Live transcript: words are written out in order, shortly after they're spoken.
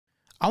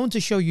I want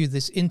to show you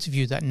this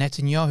interview that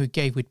Netanyahu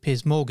gave with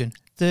Piers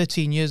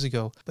 13 years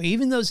ago. But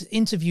even though this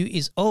interview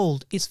is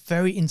old, it's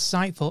very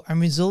insightful and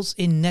results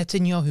in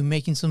Netanyahu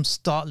making some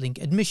startling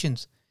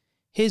admissions.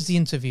 Here's the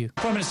interview.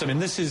 Prime Minister, I mean,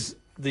 this is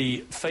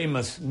the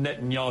famous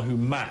Netanyahu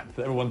map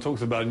that everyone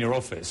talks about in your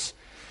office.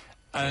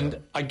 And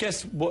I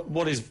guess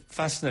what is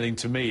fascinating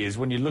to me is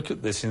when you look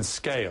at this in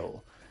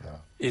scale,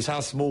 is how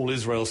small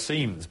Israel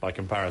seems by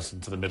comparison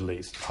to the Middle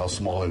East. How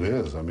small it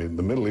is. I mean,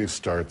 the Middle East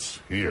starts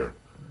here,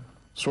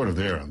 sort of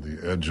there on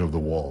the edge of the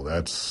wall.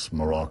 That's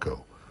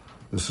Morocco.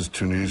 This is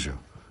Tunisia.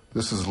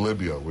 This is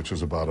Libya, which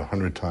is about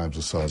 100 times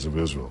the size of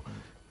Israel.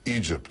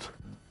 Egypt,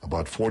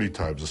 about 40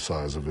 times the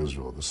size of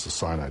Israel. This is the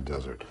Sinai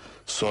Desert.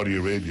 Saudi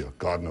Arabia,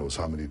 God knows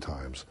how many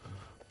times.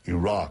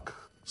 Iraq,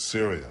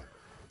 Syria,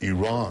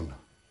 Iran.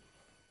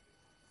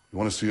 You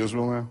want to see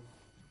Israel now?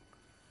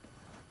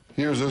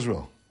 Here's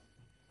Israel.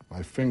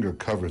 My finger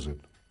covers it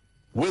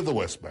with the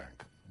West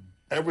Bank,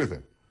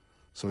 everything.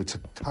 So it's a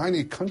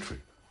tiny country,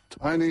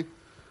 tiny,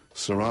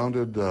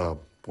 surrounded,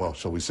 well,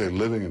 shall we say,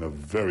 living in a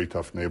very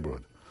tough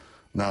neighborhood.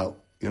 Now,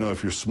 you know,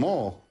 if you're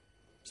small,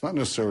 it's not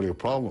necessarily a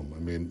problem. I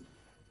mean,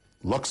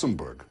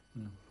 Luxembourg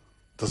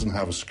doesn't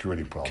have a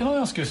security problem. Can I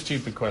ask you a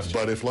stupid question?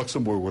 But if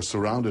Luxembourg were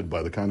surrounded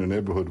by the kind of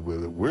neighborhood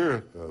that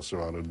we're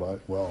surrounded by,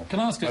 well,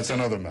 that's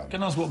another matter.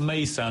 Can I ask what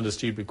may sound a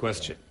stupid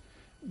question?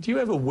 Do you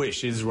ever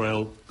wish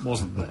Israel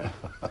wasn't there?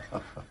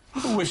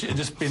 Do you wish it had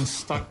just been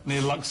stuck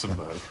near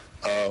Luxembourg?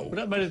 Would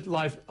that make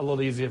life a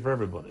lot easier for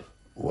everybody?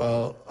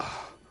 Well,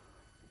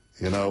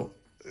 you know,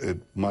 it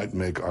might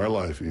make our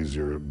life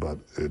easier, but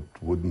it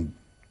wouldn't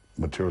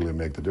materially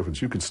make the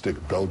difference. You could stick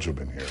Belgium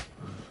in here,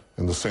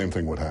 and the same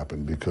thing would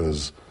happen,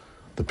 because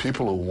the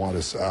people who want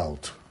us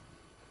out,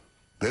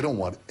 they don't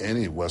want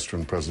any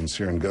Western presence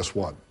here, and guess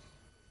what?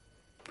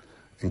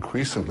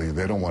 Increasingly,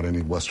 they don't want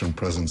any Western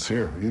presence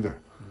here either.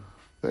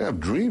 They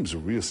have dreams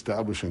of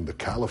reestablishing the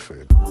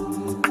Caliphate.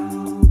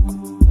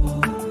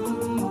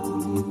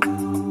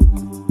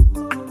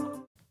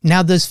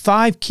 Now there's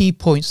 5 key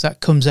points that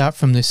comes out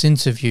from this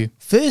interview.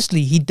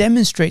 Firstly, he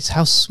demonstrates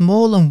how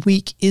small and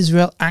weak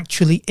Israel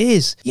actually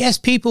is. Yes,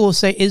 people will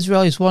say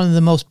Israel is one of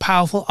the most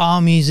powerful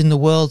armies in the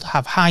world,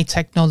 have high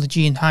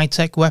technology and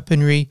high-tech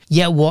weaponry.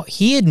 Yet what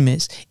he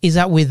admits is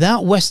that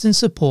without Western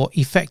support,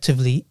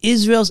 effectively,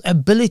 Israel's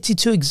ability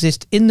to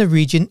exist in the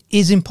region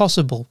is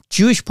impossible.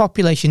 Jewish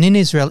population in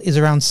Israel is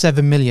around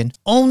 7 million.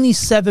 Only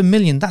 7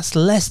 million, that's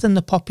less than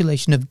the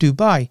population of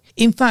Dubai.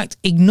 In fact,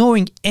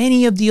 ignoring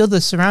any of the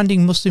other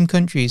surrounding Muslim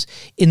countries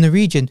in the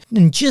region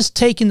and just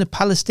taking the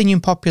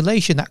Palestinian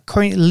population that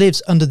currently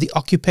lives under the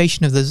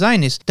occupation of the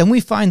Zionists, then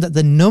we find that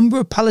the number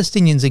of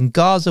Palestinians in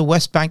Gaza,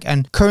 West Bank,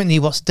 and currently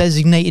what's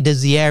designated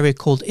as the area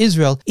called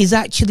Israel is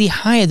actually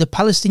higher. The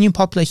Palestinian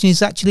population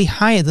is actually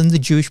higher than the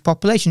Jewish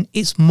population.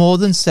 It's more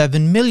than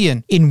 7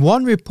 million. In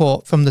one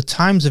report from the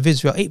Times of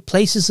Israel, it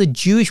places the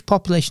Jewish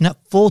population at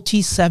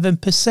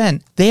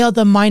 47%. They are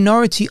the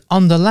minority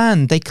on the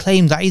land. They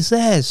claim that is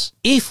theirs.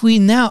 If we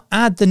now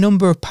add the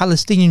number of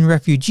Palestinian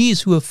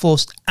refugees who were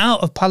forced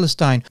out of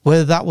Palestine,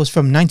 whether that was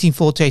from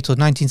 1948 or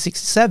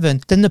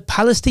 1967, then the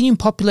Palestinian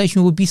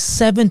population would be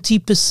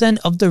 70%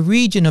 of the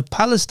region of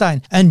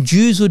Palestine, and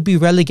Jews would be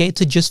relegated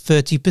to just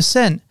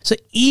 30%. So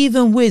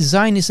even with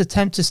Zionists'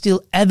 attempt to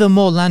steal ever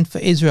more land for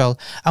Israel,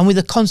 and with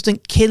the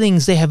constant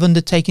killings they have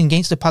undertaken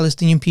against the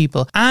Palestinian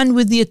people, and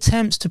with the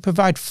attempts to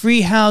provide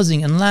free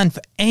housing and land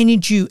for any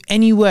Jew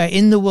anywhere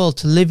in the world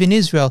to live in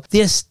Israel,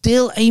 they are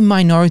still a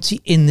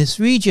minority in this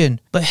region.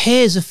 But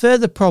here's a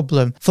further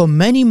problem. For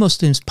many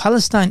Muslims,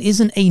 Palestine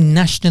isn't a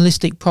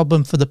nationalistic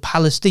problem for the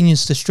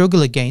Palestinians to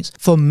struggle against.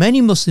 For many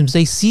Muslims,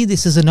 they see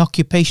this as an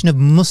occupation of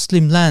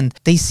Muslim land.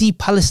 They see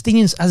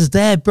Palestinians as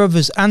their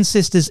brothers and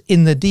sisters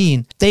in the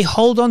deen. They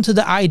hold on to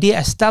the idea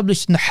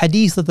established in the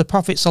hadith of the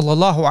Prophet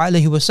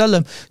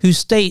ﷺ, who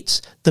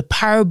states, the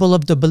parable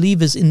of the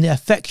believers in the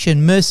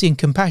affection, mercy and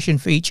compassion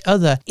for each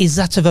other is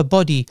that of a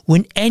body.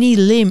 When any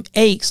limb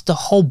aches, the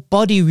whole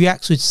body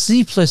reacts with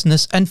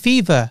sleeplessness and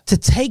fever. To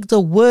take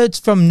the words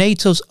from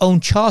NATO's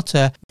own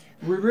charter,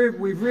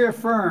 we've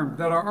reaffirmed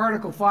that our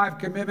Article 5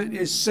 commitment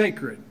is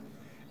sacred,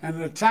 and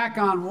an attack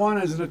on one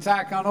is an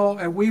attack on all,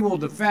 and we will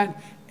defend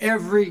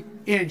every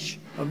inch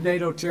of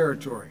NATO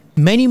territory.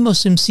 Many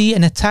Muslims see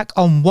an attack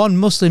on one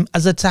Muslim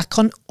as an attack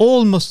on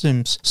all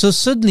Muslims. So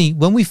suddenly,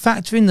 when we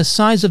factor in the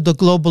size of the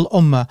global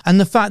ummah and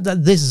the fact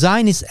that this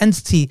Zionist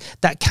entity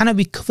that cannot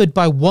be covered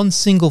by one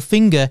single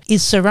finger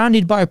is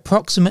surrounded by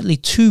approximately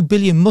 2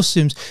 billion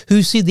Muslims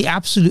who see the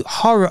absolute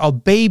horror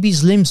of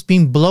babies' limbs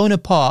being blown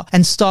apart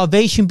and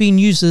starvation being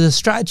used as a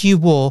strategy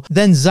of war,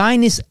 then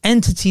Zionist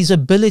entity's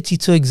ability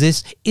to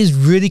exist is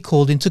really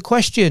called into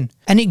question.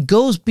 And it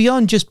goes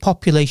beyond just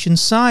population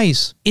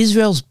size.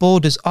 Israel's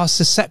borders are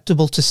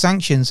susceptible to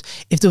sanctions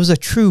if there was a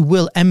true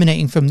will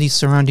emanating from these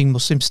surrounding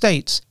Muslim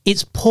states.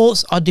 Its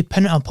ports are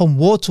dependent upon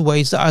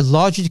waterways that are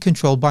largely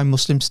controlled by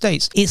Muslim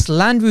states. Its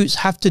land routes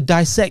have to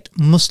dissect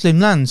Muslim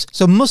lands.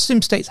 So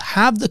Muslim states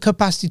have the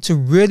capacity to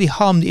really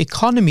harm the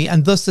economy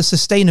and thus the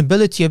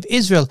sustainability of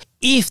Israel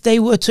if they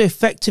were to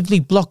effectively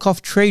block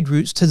off trade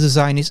routes to the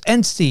Zionist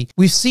entity.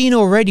 We've seen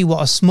already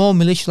what a small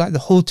militia like the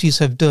Houthis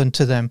have done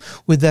to them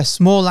with their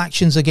small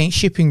actions against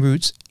shipping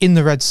routes in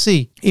the Red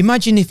Sea.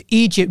 Imagine if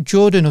Egypt,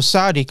 Jordan or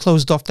Saudi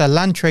closed off their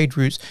land trade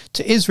routes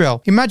to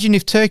Israel. Imagine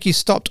if Turkey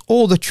stopped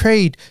all the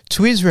trade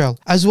to Israel,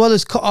 as well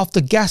as cut off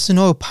the gas and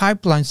oil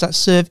pipelines that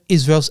serve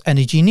Israel's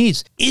energy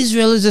needs.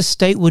 Israel as a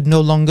state would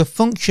no longer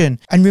function.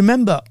 And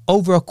remember,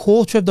 over a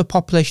quarter of the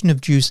population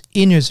of Jews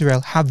in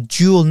Israel have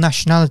dual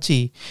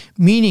nationality,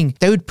 meaning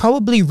they would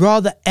probably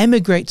rather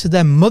emigrate to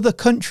their mother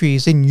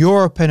countries in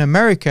Europe and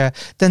America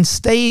than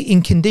stay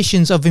in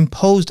conditions of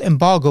imposed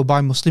embargo by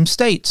Muslim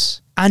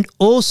states. And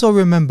also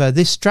remember,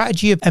 this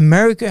strategy of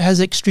America has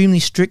extremely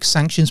strict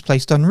sanctions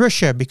placed on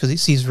Russia because it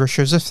sees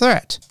Russia as a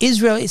threat.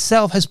 Israel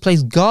itself has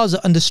placed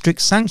Gaza under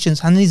strict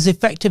sanctions and has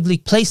effectively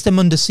placed them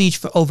under siege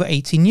for over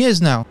 18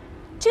 years now.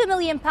 2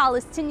 million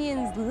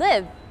Palestinians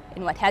live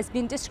in what has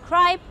been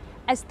described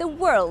as the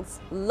world's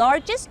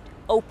largest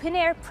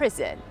open-air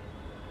prison.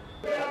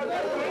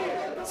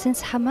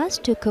 Since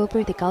Hamas took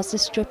over the Gaza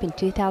Strip in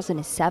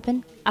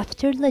 2007,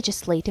 after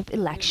legislative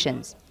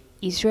elections,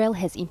 Israel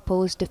has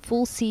imposed a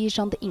full siege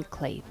on the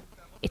enclave.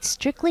 It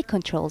strictly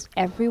controls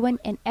everyone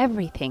and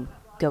everything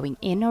going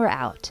in or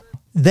out.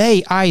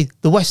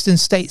 The Western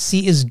states,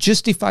 see as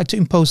justified to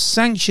impose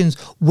sanctions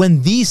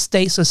when these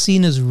states are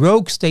seen as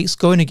rogue states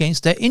going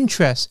against their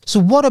interests.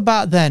 So what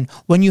about then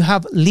when you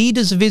have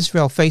leaders of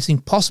Israel facing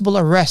possible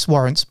arrest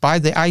warrants by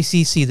the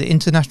ICC, the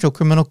International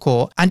Criminal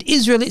Court, and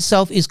Israel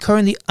itself is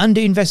currently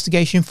under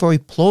investigation for a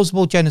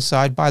plausible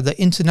genocide by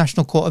the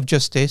International Court of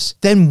Justice?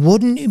 Then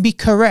wouldn't it be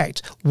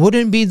correct,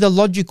 wouldn't it be the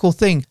logical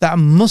thing that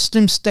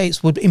Muslim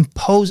states would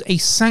impose a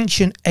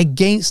sanction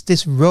against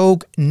this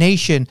rogue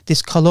nation,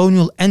 this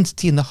colonial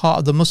entity in the heart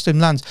of the Muslim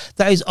lands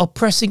that is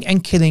oppressing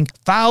and killing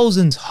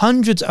thousands,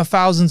 hundreds of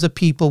thousands of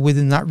people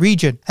within that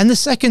region? And the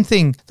second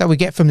thing that we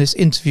get from this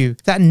interview,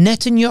 that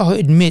Netanyahu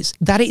admits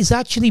that it is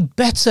actually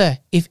better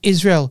if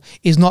Israel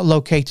is not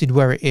located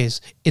where it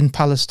is, in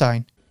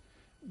Palestine.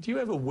 Do you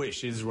ever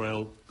wish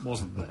Israel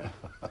wasn't there?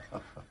 Do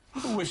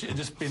you ever wish it had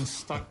just been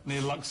stuck near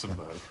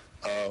Luxembourg?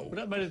 Would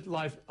that make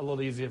life a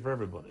lot easier for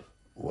everybody?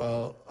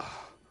 Well,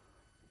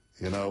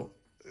 you know,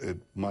 it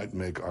might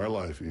make our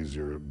life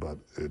easier, but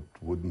it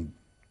wouldn't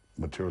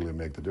materially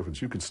make the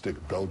difference. You could stick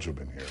Belgium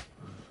in here,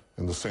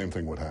 and the same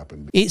thing would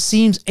happen. It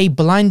seems a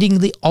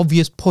blindingly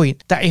obvious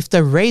point that if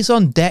the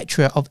raison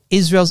d'etre of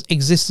Israel's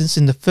existence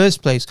in the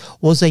first place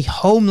was a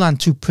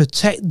homeland to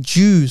protect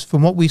Jews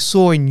from what we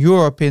saw in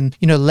Europe in,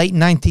 late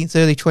 19th,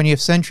 early 20th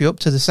century up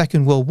to the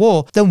Second World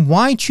War, then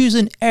why choose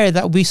an area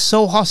that would be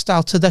so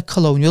hostile to their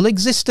colonial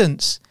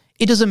existence?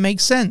 It doesn't make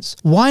sense.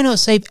 Why not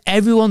save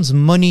everyone's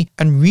money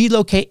and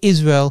relocate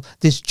Israel,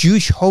 this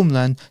Jewish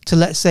homeland, to,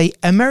 let's say,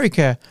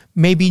 America,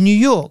 maybe New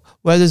York,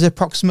 where there's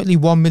approximately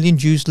 1 million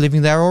Jews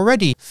living there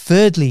already?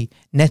 Thirdly,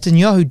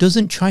 Netanyahu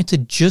doesn't try to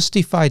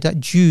justify that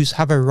Jews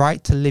have a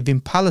right to live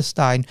in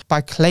Palestine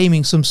by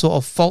claiming some sort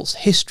of false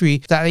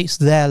history that it's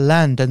their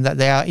land and that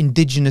they are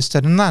indigenous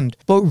to the land.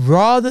 But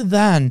rather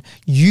than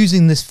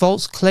using this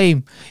false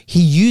claim,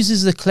 he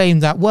uses the claim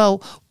that,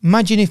 well,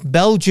 imagine if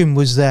Belgium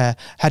was there,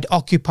 had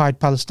occupied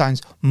Palestine.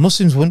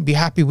 Muslims wouldn't be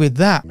happy with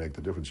that. Make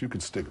the difference. You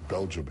could stick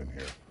Belgium in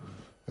here,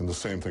 and the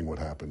same thing would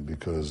happen,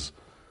 because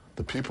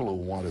the people who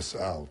want us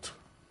out,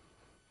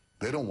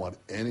 they don't want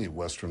any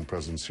Western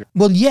presence here.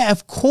 Well, yeah,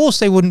 of course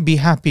they wouldn't be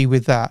happy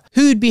with that.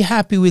 Who'd be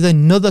happy with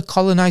another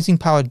colonizing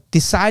power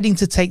deciding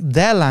to take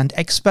their land,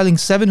 expelling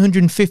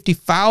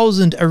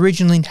 750,000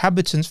 original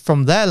inhabitants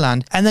from their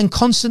land, and then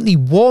constantly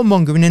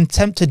warmongering in an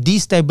attempt to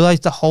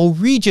destabilize the whole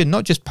region,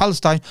 not just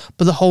Palestine,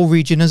 but the whole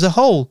region as a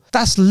whole?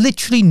 That's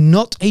literally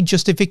not a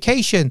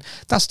justification.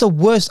 That's the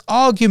worst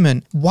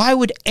argument. Why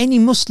would any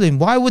Muslim,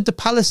 why would the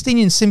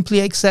Palestinians simply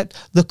accept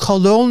the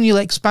colonial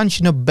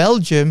expansion of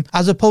Belgium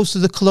as opposed to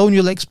the colonial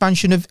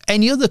expansion of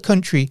any other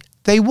country?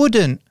 They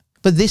wouldn't.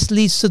 But this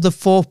leads to the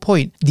fourth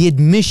point, the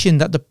admission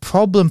that the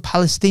problem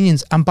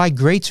Palestinians and by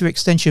greater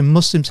extension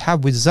Muslims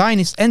have with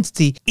Zionist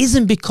entity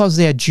isn't because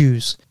they are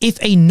Jews. If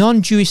a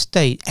non-Jewish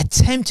state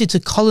attempted to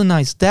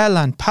colonize their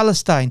land,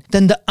 Palestine,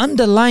 then the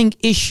underlying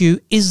issue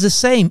is the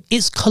same.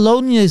 It's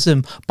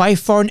colonialism by a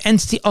foreign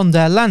entity on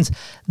their lands.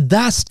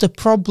 That's the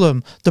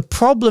problem. The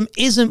problem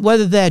isn't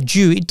whether they're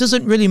Jew. It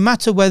doesn't really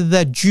matter whether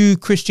they're Jew,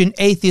 Christian,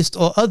 atheist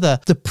or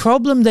other. The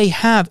problem they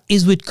have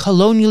is with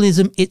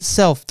colonialism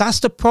itself. That's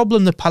the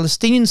problem the Palestinians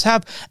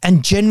have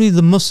and generally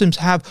the Muslims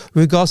have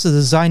regards to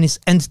the Zionist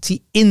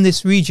entity in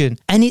this region.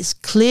 And it's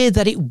clear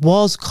that it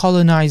was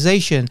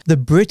colonization. The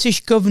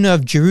British governor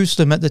of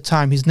Jerusalem at the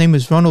time, his name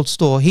was Ronald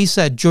Storr, he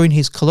said during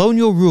his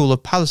colonial rule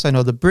of Palestine,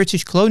 or the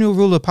British colonial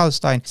rule of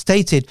Palestine,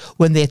 stated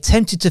when they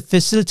attempted to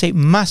facilitate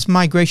mass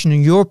migration of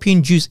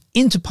European Jews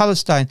into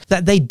Palestine,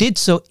 that they did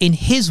so, in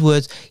his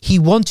words, he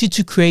wanted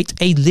to create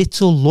a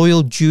little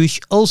loyal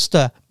Jewish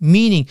Ulster,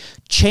 meaning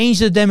change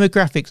the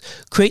demographics,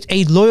 create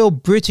a loyal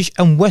British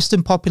and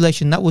Western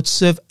population that would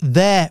serve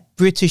their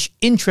British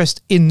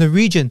interest in the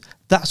region.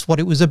 That's what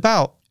it was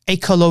about. a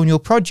colonial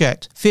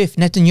project. Fifth,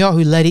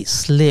 Netanyahu let it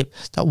slip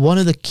that one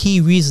of the key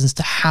reasons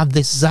to have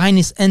this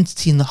Zionist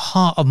entity in the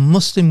heart of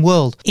Muslim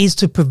world is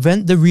to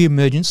prevent the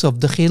re-emergence of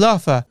the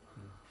Khilafah.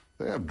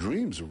 They have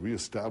dreams of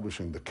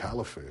re-establishing the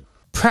Caliphate.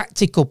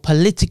 Practical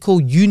political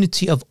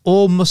unity of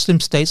all Muslim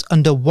states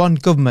under one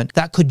government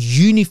that could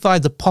unify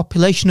the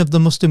population of the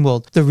Muslim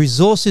world, the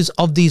resources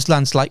of these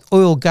lands like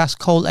oil, gas,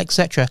 coal,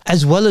 etc.,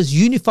 as well as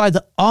unify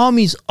the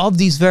armies of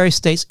these various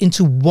states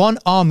into one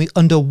army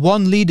under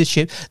one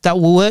leadership that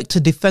will work to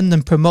defend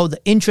and promote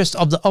the interests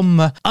of the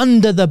Ummah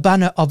under the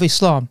banner of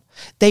Islam.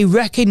 They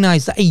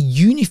recognize that a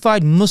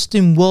unified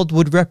Muslim world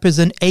would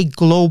represent a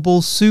global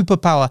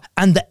superpower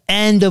and the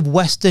end of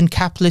Western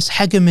capitalist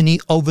hegemony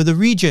over the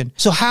region.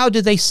 So how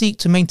do they seek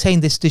to maintain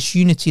this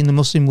disunity in the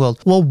Muslim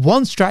world? Well,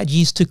 one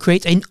strategy is to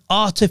create an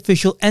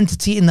artificial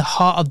entity in the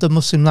heart of the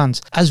Muslim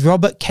lands. As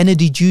Robert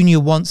Kennedy Jr.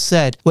 once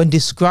said when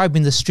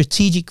describing the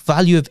strategic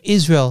value of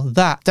Israel,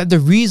 that the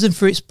reason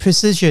for its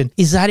precision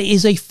is that it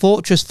is a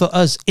fortress for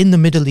us in the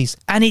Middle East,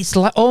 and it's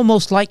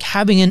almost like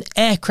having an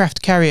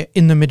aircraft carrier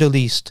in the Middle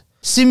East.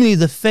 Similarly,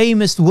 the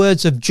famous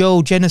words of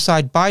Joe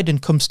Genocide Biden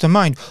comes to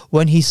mind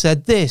when he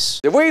said this.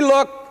 If we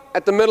look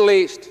at the Middle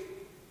East,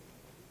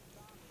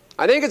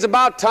 I think it's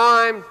about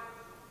time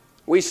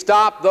we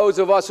stop, those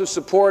of us who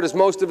support, as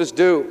most of us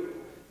do,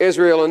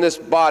 Israel in this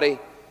body,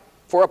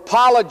 for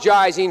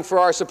apologizing for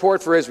our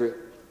support for Israel.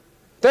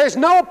 There's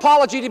no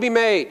apology to be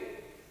made.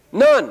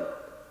 None.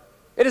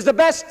 It is the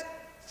best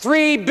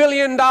 $3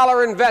 billion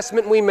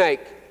investment we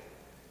make.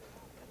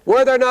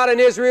 Were there not an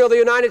Israel, the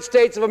United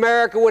States of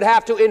America would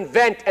have to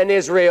invent an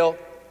Israel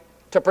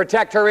to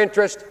protect her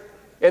interest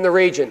in the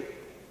region.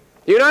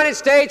 The United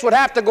States would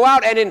have to go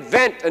out and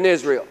invent an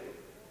Israel.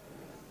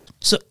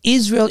 So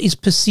Israel is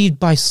perceived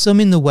by some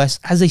in the West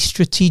as a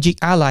strategic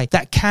ally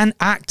that can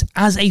act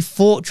as a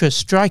fortress,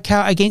 strike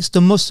out against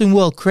the Muslim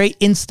world, create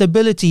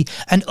instability,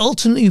 and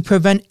ultimately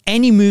prevent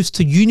any moves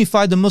to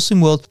unify the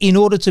Muslim world in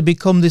order to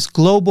become this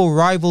global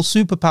rival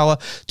superpower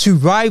to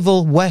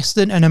rival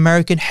Western and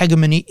American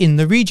hegemony in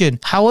the region.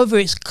 However,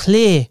 it's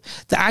clear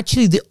that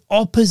actually the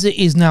opposite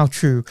is now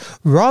true.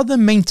 Rather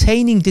than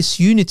maintaining this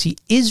unity,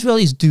 Israel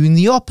is doing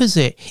the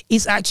opposite.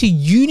 It's actually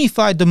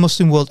unified the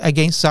Muslim world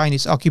against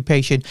Zionist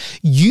occupation,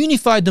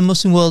 unified the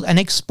Muslim world and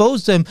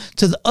exposed them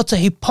to the utter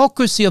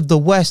hypocrisy of the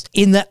West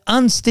in their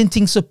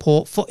unstinting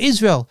support for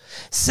Israel.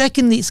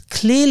 Secondly, it's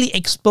clearly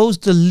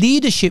exposed the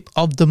leadership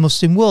of the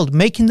Muslim world,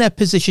 making their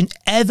position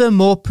ever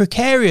more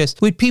precarious,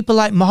 with people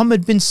like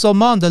Mohammed bin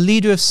Salman, the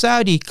leader of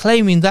Saudi,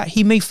 claiming that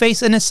he may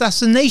face an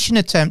assassination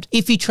attempt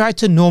if he tried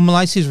to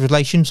normalize his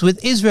relations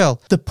with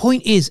Israel. The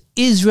point is,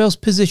 Israel's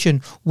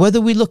position,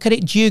 whether we look at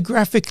it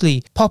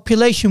geographically,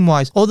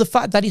 population-wise, or the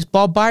fact that its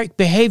barbaric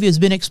behavior has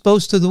been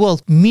exposed to the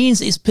world,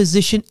 means its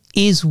position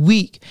is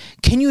weak.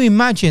 Can you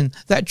imagine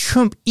that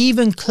Trump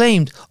even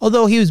claimed,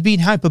 although he was being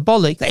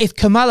hyperbolic, that if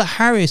Kamala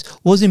Harris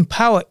was in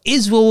power,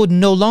 Israel would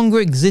no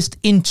longer exist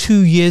in 2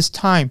 years'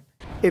 time?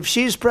 If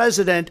she's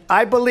president,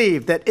 I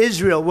believe that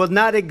Israel will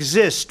not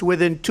exist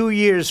within 2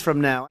 years from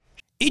now.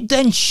 It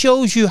then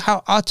shows you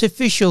how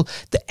artificial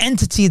the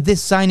entity,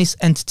 this Zionist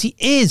entity,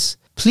 is.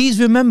 Please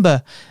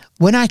remember,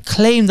 when I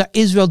claim that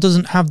Israel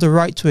doesn't have the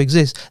right to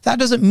exist, that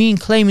doesn't mean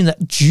claiming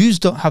that Jews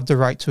don't have the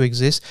right to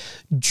exist.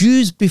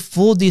 Jews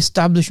before the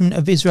establishment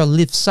of Israel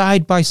lived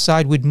side by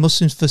side with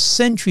Muslims for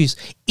centuries,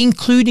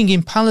 including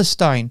in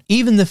Palestine.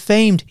 Even the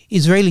famed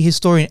Israeli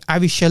historian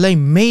Avi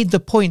Shalem made the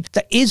point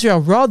that Israel,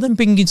 rather than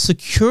bringing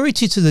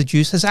security to the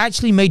Jews, has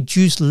actually made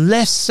Jews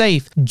less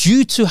safe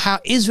due to how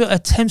Israel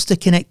attempts to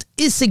connect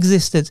its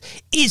existence,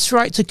 its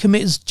right to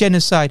commit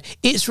genocide,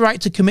 its right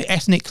to commit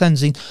ethnic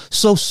cleansing,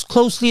 so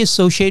closely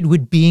associated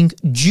with being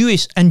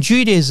Jewish and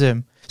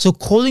Judaism. So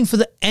calling for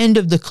the end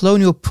of the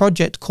colonial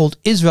project called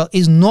Israel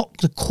is not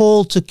the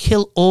call to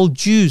kill all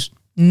Jews.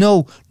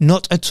 No,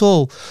 not at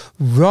all.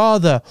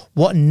 Rather,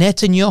 what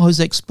Netanyahu has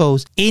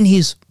exposed in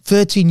his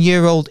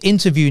 13-year-old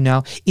interview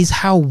now is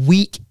how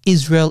weak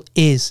Israel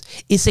is.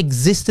 Its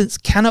existence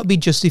cannot be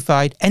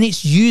justified, and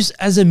it's used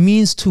as a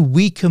means to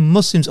weaken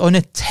Muslims, or an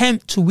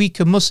attempt to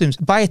weaken Muslims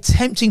by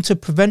attempting to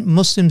prevent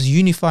Muslims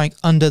unifying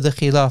under the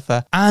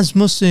Khilafah. As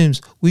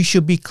Muslims, we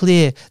should be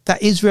clear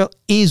that Israel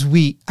is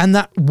weak, and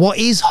that what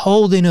is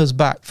holding us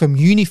back from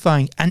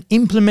unifying and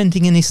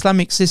implementing an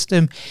Islamic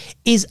system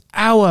is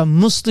our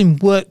Muslim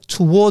work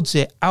towards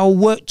it, our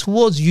work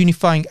towards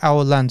unifying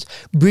our lands,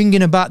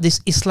 bringing about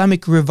this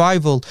Islamic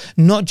revival,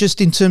 not just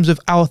in terms of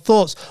our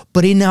thoughts,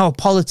 but in our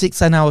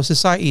politics and our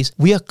societies.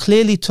 We are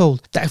clearly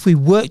told that if we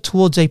work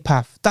towards a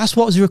path, that's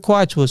what is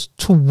required to us,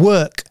 to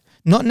work,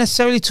 not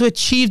necessarily to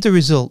achieve the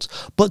results,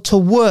 but to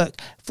work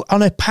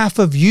on a path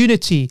of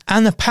unity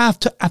and a path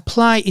to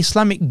apply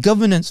Islamic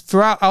governance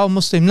throughout our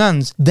Muslim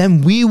lands,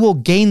 then we will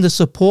gain the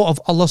support of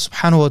Allah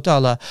subhanahu wa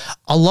ta'ala.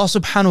 Allah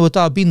subhanahu wa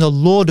ta'ala being the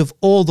Lord of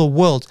all the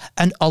world,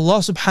 and Allah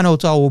subhanahu wa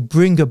ta'ala will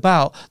bring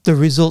about the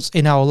results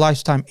in our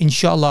lifetime,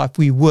 inshallah, if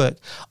we work.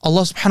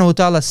 Allah subhanahu wa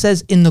ta'ala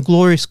says in the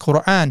glorious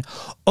Quran,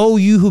 "O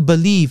you who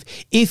believe,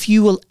 if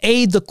you will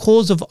aid the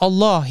cause of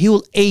Allah, He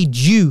will aid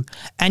you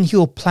and He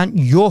will plant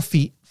your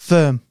feet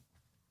firm."